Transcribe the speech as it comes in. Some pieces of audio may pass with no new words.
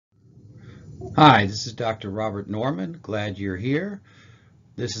Hi, this is Dr. Robert Norman. Glad you're here.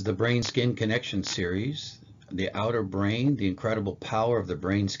 This is the Brain-Skin Connection series, The Outer Brain, the Incredible Power of the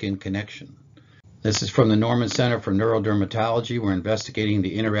Brain-Skin Connection. This is from the Norman Center for Neurodermatology. We're investigating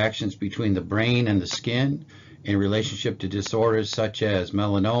the interactions between the brain and the skin in relationship to disorders such as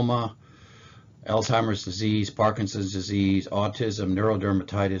melanoma, Alzheimer's disease, Parkinson's disease, autism,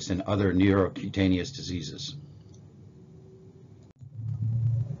 neurodermatitis, and other neurocutaneous diseases.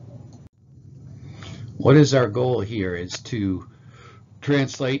 What is our goal here is to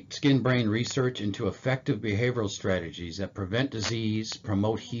translate skin-brain research into effective behavioral strategies that prevent disease,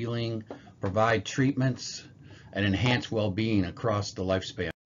 promote healing, provide treatments, and enhance well-being across the lifespan.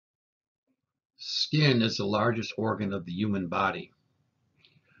 Skin is the largest organ of the human body,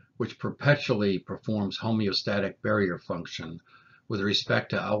 which perpetually performs homeostatic barrier function with respect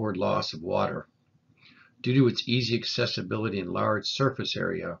to outward loss of water. Due to its easy accessibility and large surface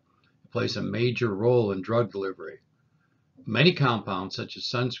area, it plays a major role in drug delivery. Many compounds, such as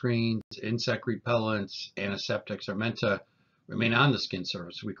sunscreens, insect repellents, antiseptics, are meant to remain on the skin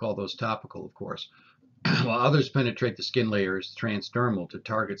surface. We call those topical, of course, while others penetrate the skin layers transdermal to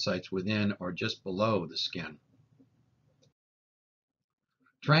target sites within or just below the skin.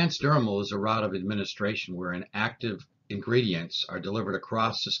 Transdermal is a route of administration where active ingredients are delivered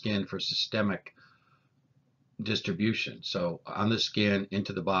across the skin for systemic distribution, so on the skin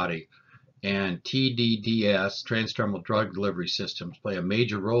into the body. And TDDS, transdermal drug delivery systems, play a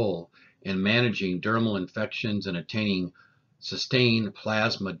major role in managing dermal infections and attaining sustained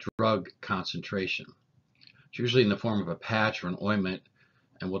plasma drug concentration. It's usually in the form of a patch or an ointment,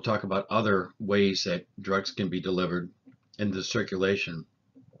 and we'll talk about other ways that drugs can be delivered into the circulation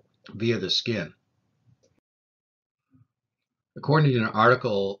via the skin. According to an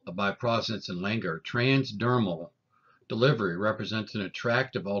article by Prosnitz and Langer, transdermal delivery represents an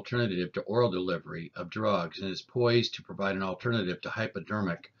attractive alternative to oral delivery of drugs and is poised to provide an alternative to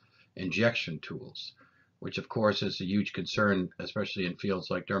hypodermic injection tools, which of course is a huge concern, especially in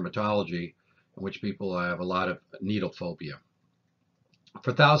fields like dermatology, in which people have a lot of needle phobia.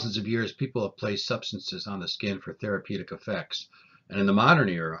 For thousands of years, people have placed substances on the skin for therapeutic effects. And in the modern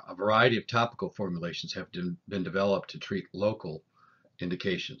era, a variety of topical formulations have been developed to treat local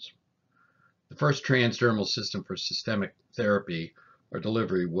indications. The first transdermal system for systemic therapy or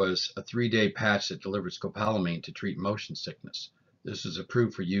delivery was a 3-day patch that delivered scopolamine to treat motion sickness. This was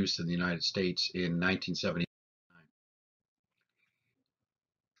approved for use in the United States in 1979.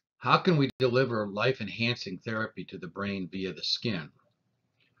 How can we deliver life-enhancing therapy to the brain via the skin?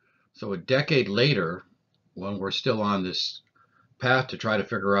 So a decade later, when we're still on this path to try to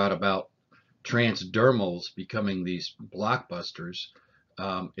figure out about transdermals becoming these blockbusters,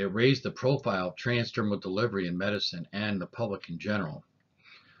 it raised the profile of transdermal delivery in medicine and the public in general.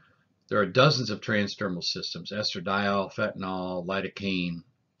 There are dozens of transdermal systems: estradiol, fentanyl, lidocaine,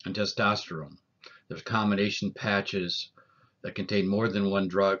 and testosterone. There's combination patches that contain more than one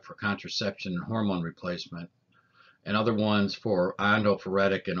drug for contraception and hormone replacement, and other ones for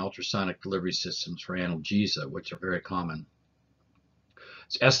ionophoretic and ultrasonic delivery systems for analgesia, which are very common.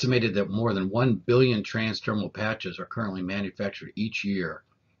 It's estimated that more than 1 billion transdermal patches are currently manufactured each year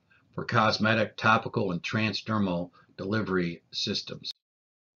for cosmetic, topical, and transdermal delivery systems.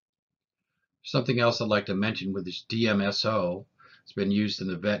 Something else I'd like to mention with this DMSO, it's been used in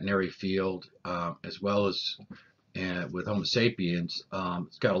the veterinary field as well as with Homo sapiens.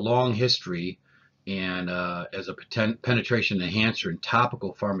 It's got a long history and as a penetration enhancer in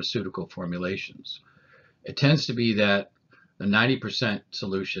topical pharmaceutical formulations. It tends to be that the 90%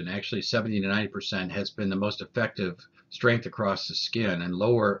 solution, actually 70 to 90%, has been the most effective strength across the skin, and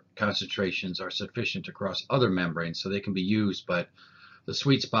lower concentrations are sufficient across other membranes, so they can be used, but the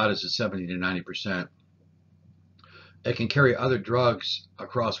sweet spot is at 70 to 90%. It can carry other drugs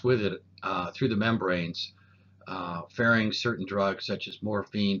across with it through the membranes, ferrying certain drugs such as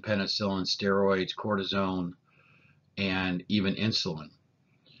morphine, penicillin, steroids, cortisone, and even insulin.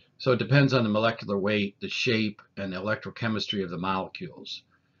 So it depends on the molecular weight, the shape, and the electrochemistry of the molecules.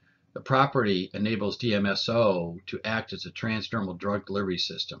 The property enables DMSO to act as a transdermal drug delivery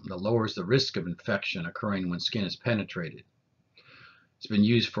system that lowers the risk of infection occurring when skin is penetrated. It's been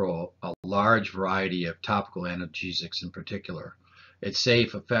used for a large variety of topical analgesics in particular. It's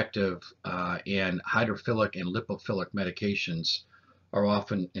safe, effective, and hydrophilic and lipophilic medications are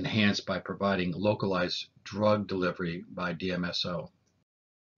often enhanced by providing localized drug delivery by DMSO.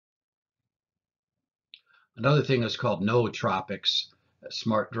 Another thing is called nootropics,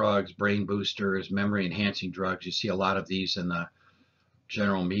 smart drugs, brain boosters, memory enhancing drugs. You see a lot of these in the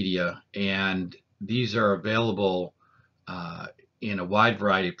general media, and these are available in a wide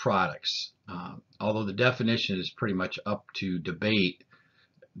variety of products. Although the definition is pretty much up to debate,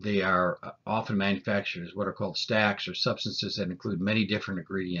 they are often manufactured as what are called stacks, or substances that include many different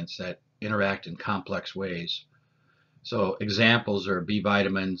ingredients that interact in complex ways. So examples are B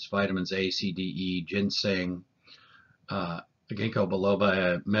vitamins, vitamins A, C, D, E, ginseng, ginkgo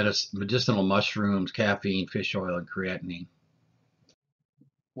biloba, medicinal mushrooms, caffeine, fish oil, and creatinine.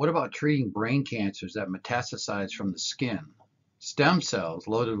 What about treating brain cancers that metastasize from the skin? Stem cells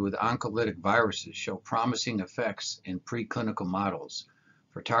loaded with oncolytic viruses show promising effects in preclinical models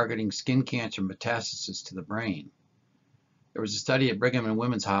for targeting skin cancer metastasis to the brain. There was a study at Brigham and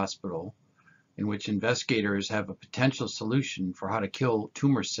Women's Hospital in which investigators have a potential solution for how to kill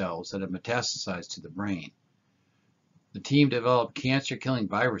tumor cells that have metastasized to the brain. The team developed cancer-killing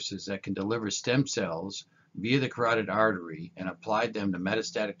viruses that can deliver stem cells via the carotid artery and applied them to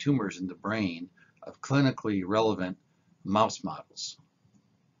metastatic tumors in the brain of clinically relevant mouse models.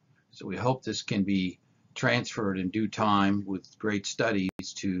 So we hope this can be transferred in due time with great studies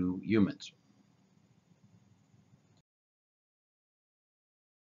to humans.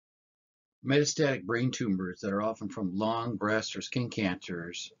 Metastatic brain tumors that are often from lung, breast, or skin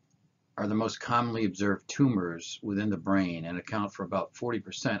cancers are the most commonly observed tumors within the brain and account for about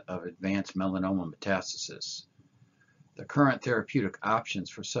 40% of advanced melanoma metastasis. The current therapeutic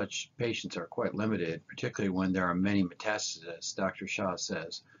options for such patients are quite limited, particularly when there are many metastases, Dr. Shah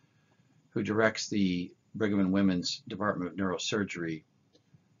says, who directs the Brigham and Women's Department of Neurosurgery,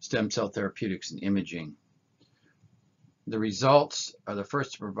 Stem Cell Therapeutics, and Imaging. The results are the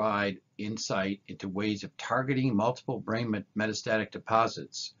first to provide insight into ways of targeting multiple brain metastatic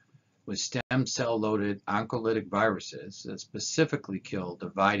deposits with stem cell loaded oncolytic viruses that specifically kill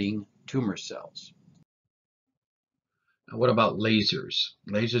dividing tumor cells. What about lasers?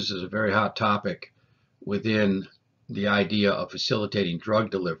 Lasers is a very hot topic within the idea of facilitating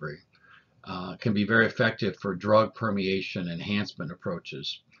drug delivery. Can be very effective for drug permeation enhancement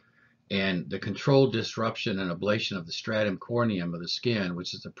approaches. And the controlled disruption and ablation of the stratum corneum of the skin,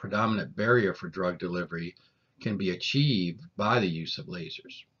 which is the predominant barrier for drug delivery, can be achieved by the use of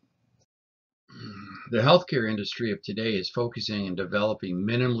lasers. The healthcare industry of today is focusing on developing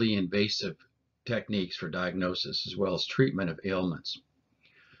minimally invasive techniques for diagnosis as well as treatment of ailments.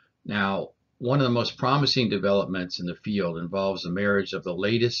 Now, one of the most promising developments in the field involves the marriage of the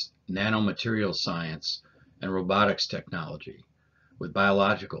latest nanomaterial science and robotics technology with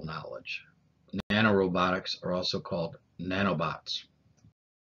biological knowledge. Nanorobotics are also called nanobots.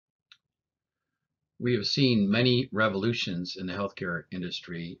 We have seen many revolutions in the healthcare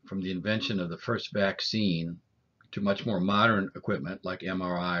industry, from the invention of the first vaccine to much more modern equipment like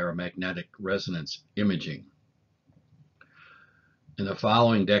MRI or magnetic resonance imaging. In the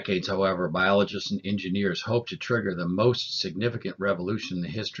following decades, however, biologists and engineers hope to trigger the most significant revolution in the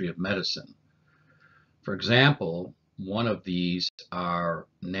history of medicine. For example, one of these are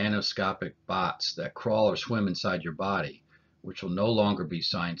nanoscopic bots that crawl or swim inside your body, which will no longer be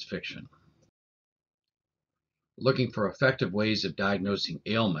science fiction. Looking for effective ways of diagnosing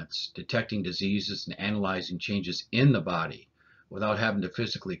ailments, detecting diseases, and analyzing changes in the body without having to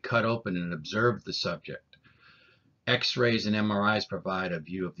physically cut open and observe the subject. X-rays and MRIs provide a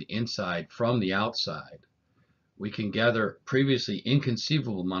view of the inside from the outside. We can gather previously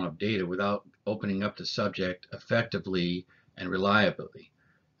inconceivable amount of data without opening up the subject effectively and reliably.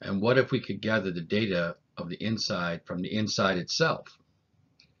 And what if we could gather the data of the inside from the inside itself?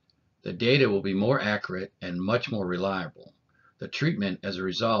 The data will be more accurate and much more reliable. The treatment, as a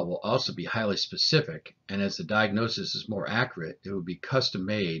result, will also be highly specific, and as the diagnosis is more accurate, it will be custom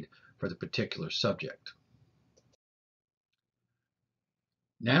made for the particular subject.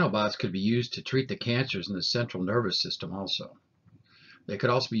 Nanobots could be used to treat the cancers in the central nervous system also. They could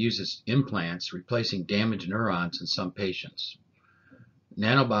also be used as implants, replacing damaged neurons in some patients.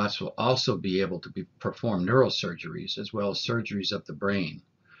 Nanobots will also be able to perform neurosurgeries as well as surgeries of the brain,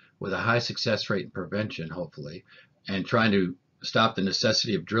 with a high success rate in prevention, hopefully, and trying to stop the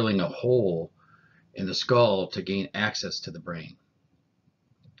necessity of drilling a hole in the skull to gain access to the brain.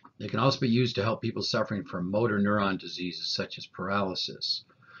 They can also be used to help people suffering from motor neuron diseases such as paralysis.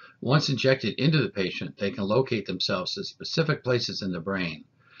 Once injected into the patient, they can locate themselves at specific places in the brain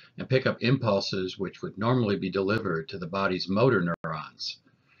and pick up impulses which would normally be delivered to the body's motor neurons.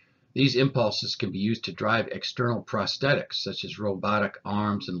 These impulses can be used to drive external prosthetics, such as robotic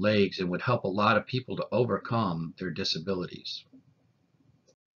arms and legs, and would help a lot of people to overcome their disabilities.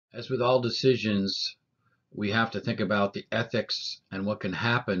 As with all decisions, we have to think about the ethics and what can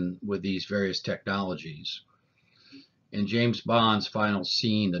happen with these various technologies. In James Bond's final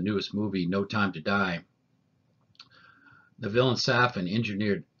scene, the newest movie, No Time to Die, the villain Safin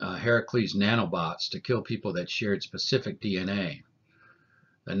engineered Heracles nanobots to kill people that shared specific DNA.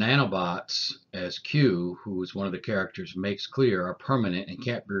 The nanobots, as Q, who is one of the characters, makes clear, are permanent and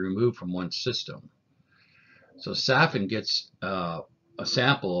can't be removed from one's system. So Safin gets a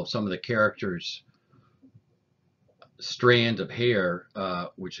sample of some of the characters' strands of hair,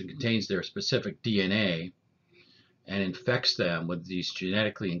 which contains their specific DNA, and infects them with these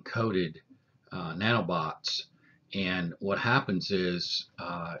genetically encoded nanobots. And what happens is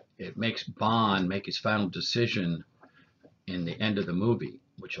it makes Bond make his final decision in the end of the movie,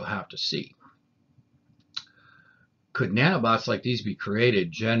 which you'll have to see. Could nanobots like these be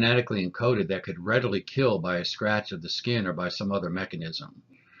created, genetically encoded, that could readily kill by a scratch of the skin or by some other mechanism?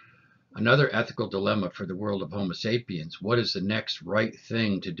 Another ethical dilemma for the world of Homo sapiens: what is the next right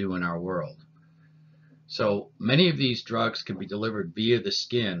thing to do in our world? So many of these drugs can be delivered via the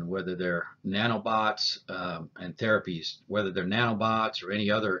skin, whether they're nanobots and therapies, whether they're nanobots or any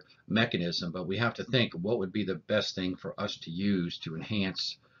other mechanism, but we have to think what would be the best thing for us to use to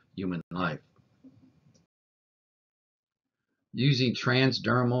enhance human life. Using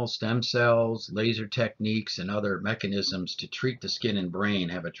transdermal stem cells, laser techniques, and other mechanisms to treat the skin and brain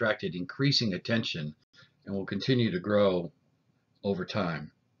have attracted increasing attention and will continue to grow over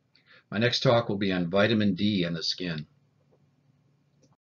time. My next talk will be on vitamin D and the skin.